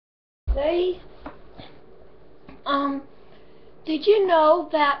They, did you know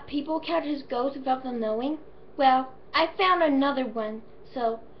that people catches ghosts without them knowing? Well, I found another one.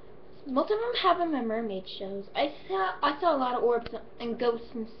 So, most of them have them at mermaid shows. I saw a lot of orbs and ghosts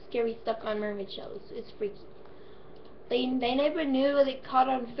and scary stuff on mermaid shows. It's freaky. They never knew they caught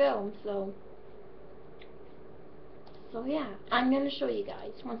on film, so yeah. I'm gonna show you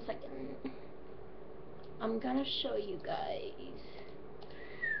guys. 1 second. I'm gonna show you guys.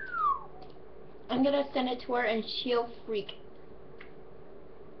 I'm gonna send it to her and she'll freak.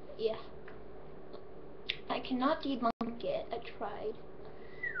 Yeah. I cannot debunk it. I tried.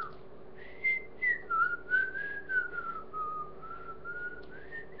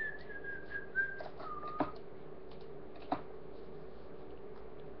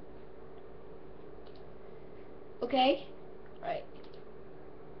 Okay? Alright.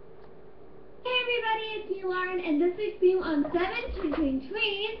 Hey everybody, it's me Lauren, and this week's theme on 7 Twinkling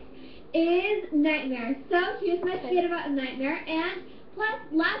Twins is Nightmare. So here's my skit about a nightmare, and plus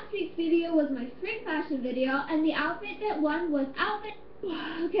last week's video was my spring fashion video, and the outfit that won was outfit.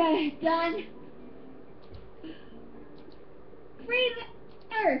 Okay, done.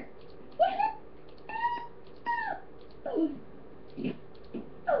 Freezer!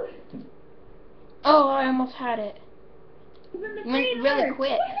 Oh, I almost had it. Went really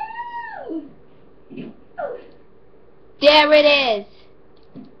quick. There it is.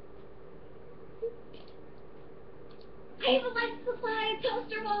 I have a life supply of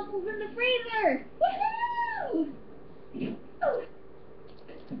toaster waffles in the freezer. Woohoo!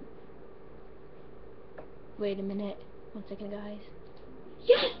 Wait a minute. 1 second, guys.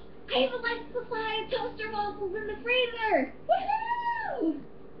 Yes! I have a life supply of toaster waffles in the freezer.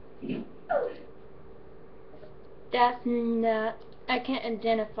 Woohoo! That's not. I can't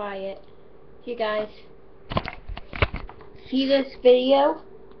identify it. You guys. See this video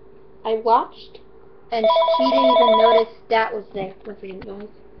I watched? And she didn't even notice that was there. 1 second, guys.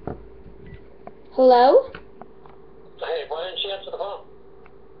 Hello? Hey, why didn't she answer the phone?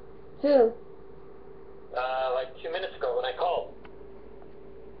 Who? Like 2 minutes ago when I called.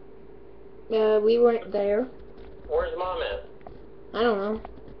 We weren't there. Where's Mom at? I don't know.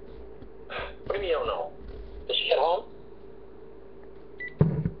 What do you mean you don't know? Is she at home?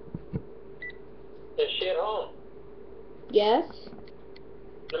 Is she at home? Yes?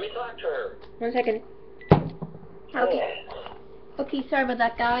 Let me talk to her. 1 second. Okay. Okay, sorry about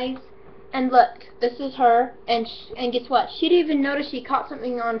that, guys. And look, this is her, and guess what? She didn't even notice she caught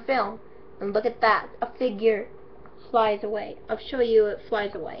something on film. And look at that. A figure flies away. I'll show you it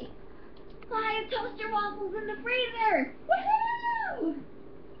flies away. I have toaster waffles in the freezer.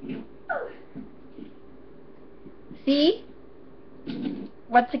 Woohoo! See?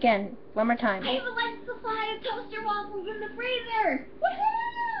 Once again, one more time. I have a life supply of toaster waffles in the freezer.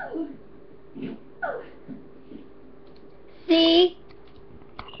 Woohoo! See?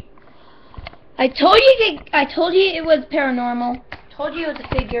 I told you it was paranormal. Told you it was a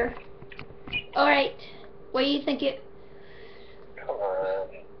figure. Alright. What do you think it... Come on.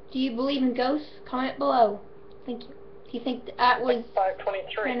 Do you believe in ghosts? Comment below. Thank you. Do you think that was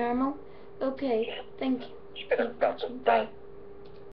 523. paranormal? Okay. Thank you. She better have got some. Bye.